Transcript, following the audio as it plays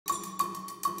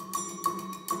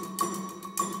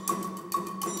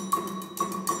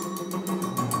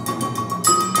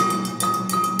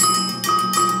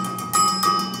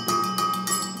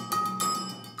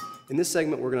this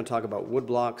segment, we're going to talk about wood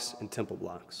blocks and temple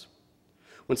blocks.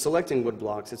 When selecting wood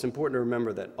blocks, it's important to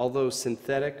remember that although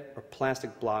synthetic or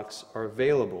plastic blocks are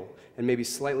available and maybe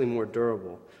slightly more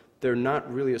durable, they're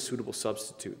not really a suitable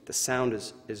substitute. The sound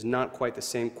is not quite the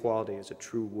same quality as a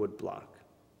true wood block.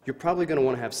 You're probably going to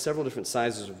want to have several different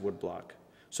sizes of wood block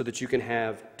so that you can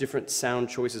have different sound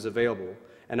choices available,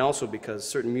 and also because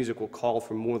certain music will call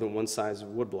for more than one size of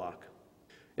wood block.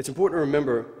 It's important to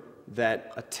remember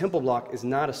that a temple block is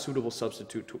not a suitable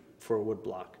substitute for a wood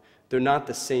block. They're not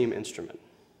the same instrument.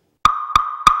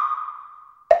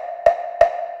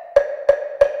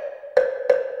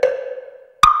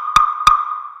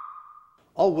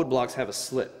 All wood blocks have a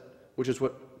slit, which is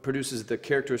what produces the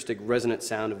characteristic resonant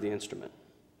sound of the instrument.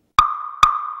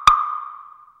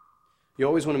 You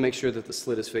always want to make sure that the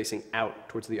slit is facing out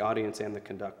towards the audience and the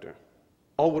conductor.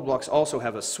 All wood blocks also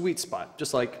have a sweet spot,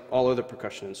 just like all other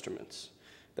percussion instruments.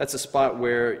 That's a spot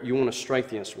where you want to strike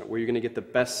the instrument, where you're going to get the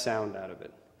best sound out of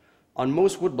it. On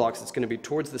most wood blocks, it's going to be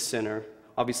towards the center,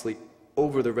 obviously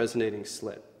over the resonating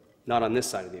slit, not on this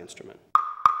side of the instrument.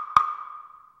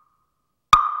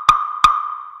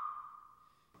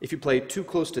 If you play too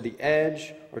close to the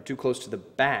edge or too close to the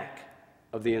back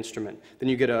of the instrument, then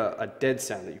you get a dead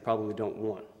sound that you probably don't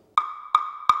want.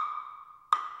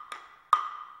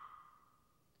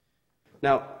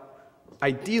 Now,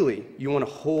 ideally, you want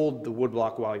to hold the wood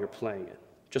block while you're playing it,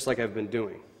 just like I've been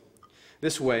doing.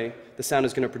 This way, the sound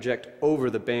is going to project over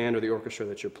the band or the orchestra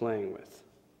that you're playing with.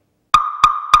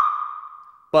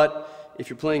 But if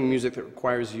you're playing music that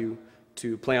requires you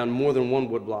to play on more than one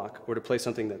wood block, or to play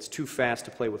something that's too fast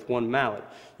to play with one mallet,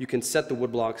 you can set the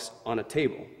wood blocks on a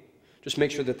table. Just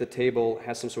make sure that the table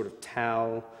has some sort of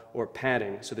towel or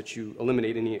padding so that you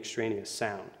eliminate any extraneous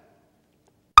sound.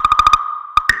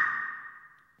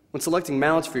 When selecting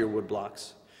mallets for your wood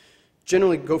blocks,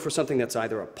 generally go for something that's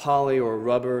either a poly or a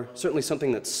rubber, certainly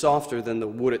something that's softer than the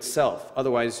wood itself.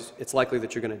 Otherwise, it's likely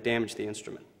that you're going to damage the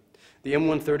instrument. The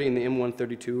M130 and the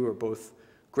M132 are both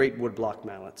great wood block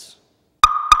mallets.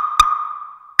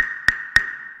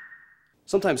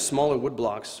 Sometimes smaller wood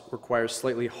blocks require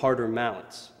slightly harder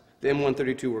mallets. The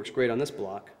M132 works great on this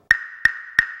block,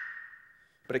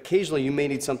 but occasionally you may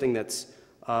need something that's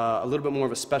a little bit more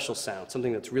of a special sound,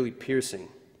 something that's really piercing.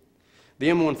 The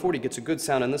M140 gets a good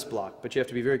sound on this block, but you have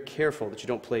to be very careful that you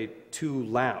don't play too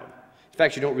loud. In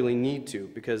fact, you don't really need to,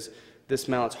 because this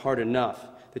mallet's hard enough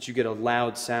that you get a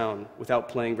loud sound without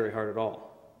playing very hard at all.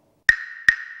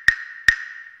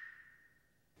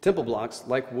 Temple blocks,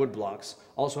 like wood blocks,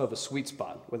 also have a sweet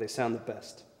spot where they sound the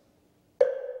best.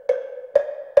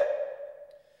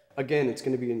 Again, it's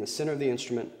going to be in the center of the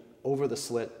instrument, over the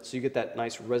slit, so you get that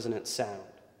nice resonant sound.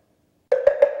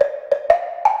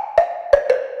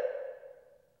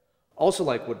 Also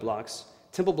like wood blocks,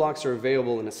 temple blocks are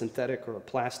available in a synthetic or a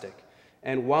plastic.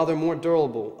 And while they're more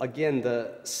durable, again,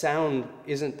 the sound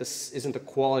isn't the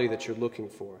quality that you're looking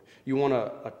for. You want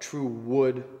a true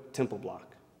wood temple block.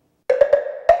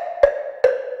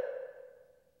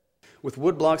 With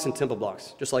wood blocks and temple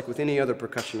blocks, just like with any other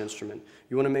percussion instrument,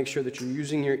 you want to make sure that you're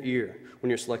using your ear when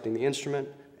you're selecting the instrument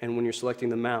and when you're selecting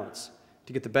the mallets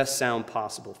to get the best sound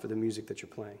possible for the music that you're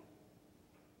playing.